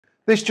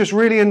This just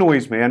really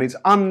annoys me, and it's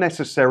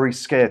unnecessary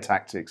scare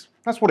tactics.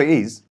 That's what it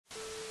is.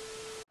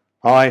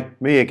 Hi,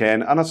 me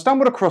again, and I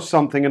stumbled across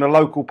something in a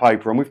local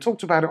paper, and we've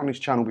talked about it on this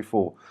channel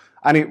before,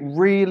 and it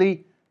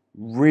really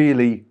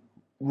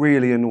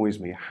annoys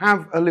me.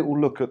 Have a little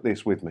look at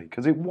this with me,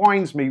 because it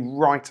winds me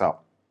right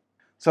up.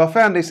 So I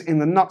found this in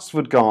the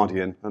Knutsford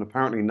Guardian, and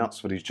apparently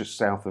Knutsford is just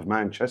south of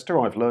Manchester,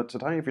 I've learnt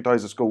today. Every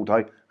day's a school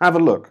day. Have a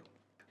look.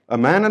 A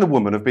man and a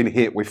woman have been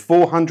hit with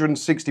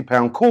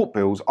 £460 court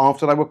bills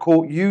after they were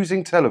caught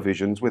using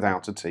televisions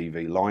without a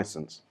TV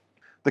licence.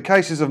 The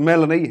cases of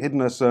Melanie,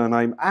 hidden her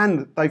surname,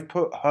 and they've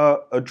put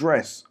her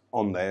address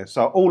on there,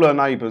 so all her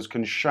neighbours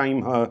can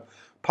shame her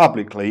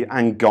publicly,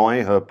 and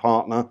Guy, her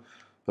partner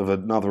of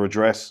another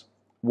address,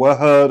 were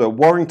heard at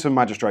Warrington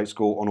Magistrates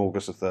Court on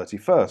August the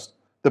 31st.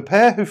 The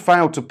pair who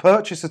failed to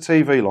purchase a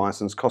TV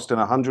licence costing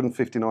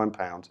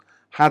 £159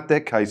 had their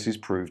cases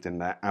proved in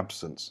their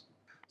absence.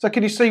 So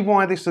can you see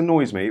why this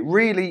annoys me? It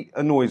really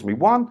annoys me.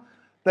 One,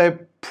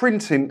 they're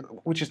printing,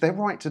 which is their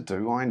right to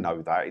do, I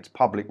know that, it's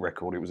public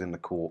record, it was in the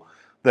court,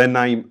 their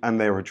name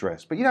and their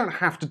address. But you don't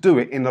have to do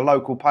it in the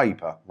local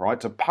paper, right,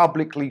 to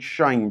publicly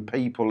shame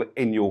people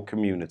in your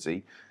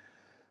community.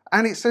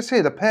 And it says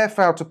here, the pair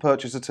failed to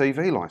purchase a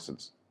TV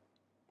licence.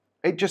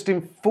 It just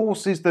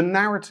enforces the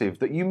narrative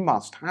that you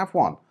must have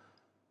one.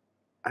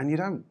 And you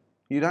don't.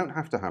 You don't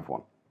have to have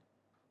one.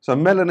 So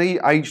Melanie,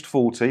 aged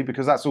 40,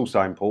 because that's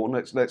also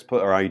important, let's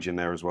put her age in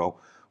there as well,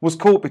 was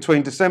caught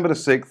between December the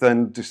 6th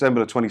and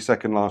December the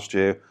 22nd last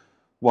year,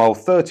 while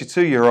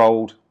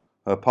 32-year-old,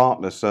 her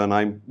partner's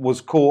surname, was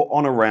caught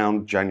on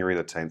around January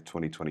the 10th,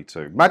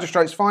 2022.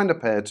 Magistrates fined the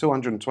pair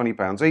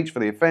 £220 each for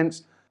the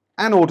offence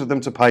and ordered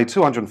them to pay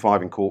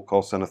 £205 in court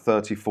costs and a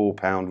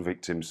 £34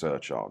 victim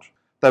surcharge.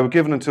 They were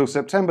given until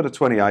September the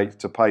 28th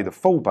to pay the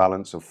full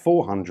balance of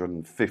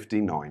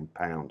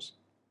 £459.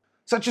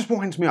 So it just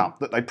winds me up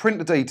that they print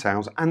the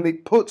details and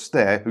it puts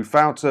there who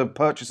failed to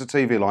purchase a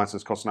TV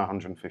licence costing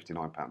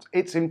 £159.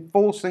 It's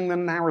enforcing the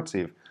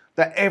narrative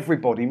that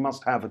everybody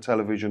must have a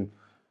television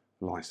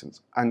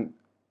licence, and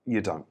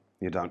you don't.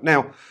 You don't.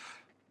 Now,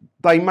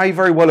 they may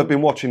very well have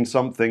been watching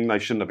something they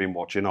shouldn't have been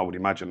watching. I would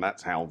imagine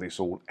that's how this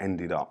all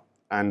ended up.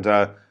 And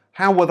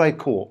how were they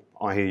caught,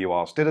 I hear you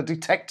ask? Did a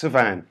detector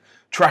van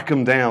track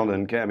them down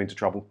and get them into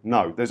trouble?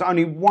 No, there's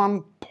only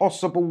one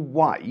possible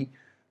way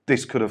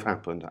this could have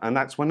happened, and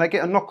that's when they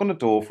get a knock on the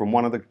door from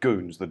one of the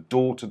goons, the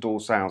door-to-door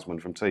salesman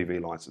from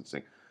TV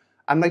licensing,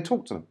 and they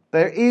talk to them.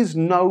 There is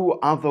no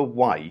other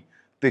way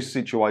this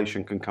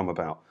situation can come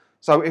about.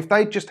 So if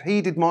they just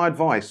heeded my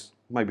advice,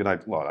 maybe they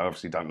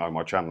obviously don't know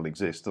my channel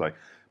exists, do they?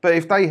 But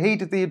if they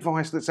heeded the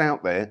advice that's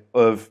out there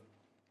of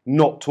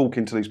not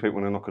talking to these people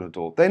when they knock on the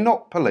door, they're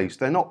not police,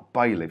 they're not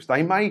bailiffs.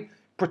 They may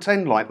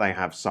pretend like they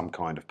have some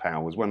kind of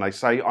powers when they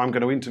say, I'm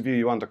going to interview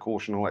you under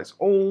caution, or it's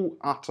all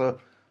utter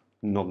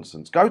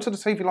nonsense. Go to the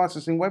TV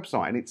licensing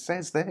website and it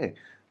says there,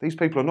 these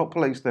people are not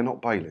police, they're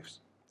not bailiffs.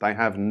 They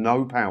have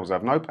no powers. They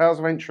have no powers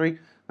of entry,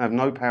 they have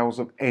no powers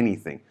of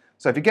anything.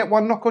 So if you get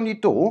one knock on your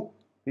door,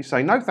 you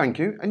say no thank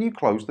you and you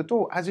close the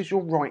door, as is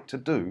your right to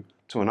do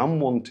to an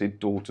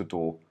unwanted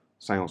door-to-door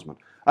salesman.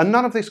 And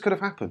none of this could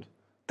have happened.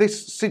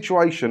 This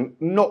situation,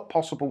 not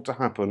possible to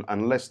happen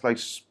unless they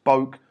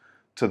spoke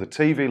to the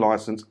TV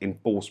licence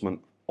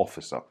enforcement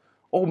officer.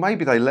 Or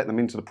maybe they let them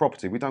into the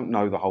property. We don't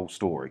know the whole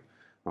story.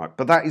 Right,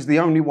 but that is the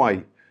only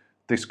way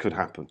this could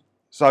happen.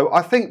 So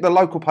I think the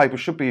local paper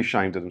should be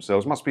ashamed of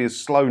themselves. Must be a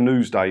slow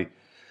news day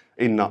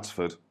in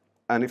Knutsford.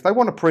 And if they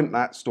want to print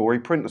that story,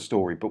 print the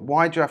story. But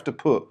why do you have to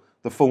put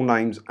the full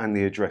names and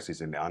the addresses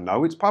in there? I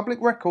know it's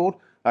public record.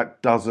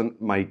 That doesn't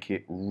make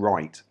it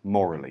right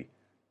morally,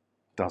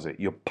 does it?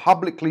 You're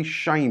publicly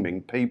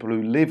shaming people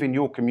who live in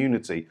your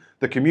community,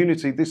 the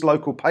community this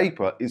local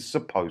paper is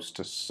supposed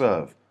to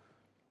serve.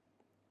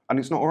 And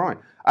it's not all right.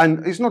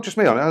 And it's not just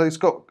me on it, it's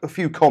got a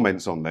few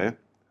comments on there.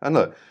 And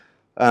look,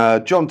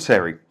 John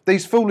Terry,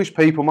 these foolish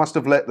people must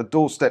have let the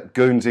doorstep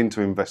goons in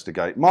to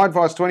investigate. My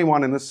advice to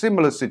anyone in a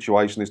similar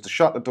situation is to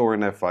shut the door in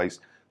their face.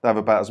 They have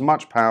about as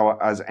much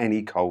power as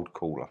any cold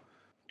caller.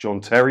 John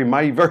Terry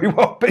may very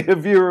well be a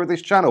viewer of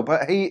this channel,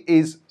 but he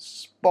is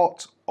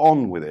spot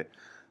on with it.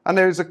 And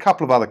there is a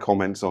couple of other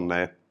comments on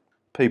there.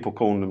 People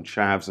calling them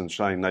chavs and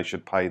saying they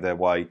should pay their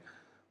way.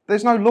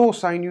 There's no law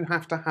saying you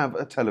have to have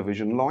a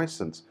television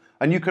licence.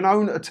 And you can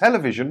own a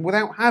television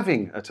without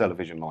having a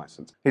television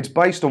licence. It's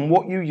based on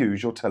what you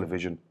use your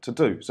television to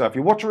do. So if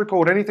you watch or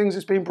record anything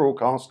that's being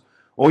broadcast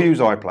or use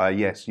iPlayer,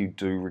 yes, you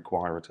do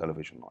require a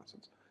television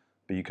licence.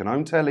 But you can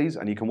own tellies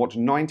and you can watch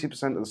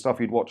 90% of the stuff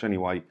you'd watch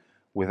anyway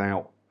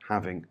without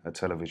having a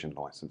television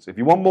licence. If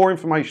you want more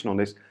information on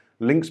this,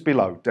 links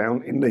below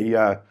down in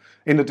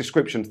the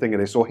description thing of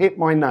this, or hit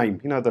my name,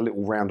 you know, the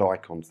little round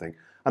icon thing.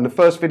 And the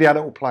first video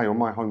that will play on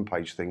my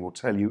homepage thing will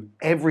tell you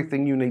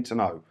everything you need to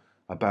know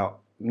about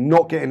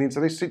not getting into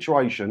this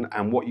situation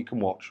and what you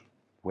can watch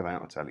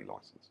without a telly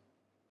licence.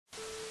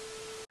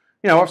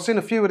 You know, I've seen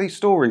a few of these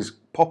stories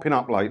popping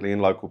up lately in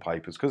local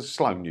papers because it's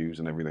slow news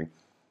and everything.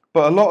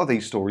 But a lot of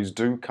these stories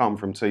do come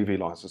from TV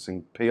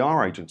licensing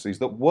PR agencies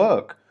that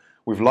work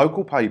with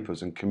local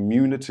papers and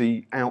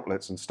community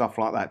outlets and stuff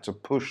like that to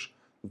push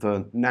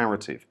the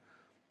narrative.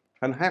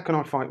 And how can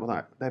I fight with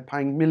that? They're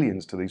paying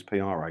millions to these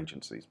PR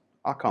agencies.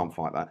 I can't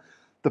fight that.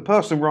 The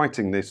person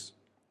writing this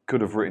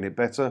could have written it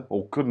better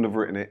or couldn't have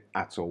written it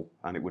at all,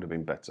 and it would have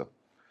been better.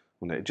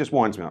 It just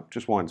winds me up,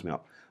 just winds me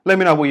up. Let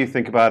me know what you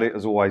think about it,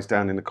 as always,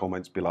 down in the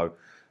comments below.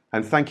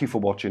 And thank you for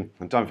watching.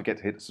 And don't forget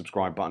to hit the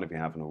subscribe button if you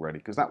haven't already,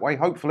 because that way,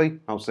 hopefully,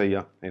 I'll see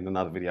you in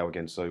another video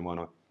again soon, won't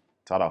I?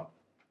 Ta-da.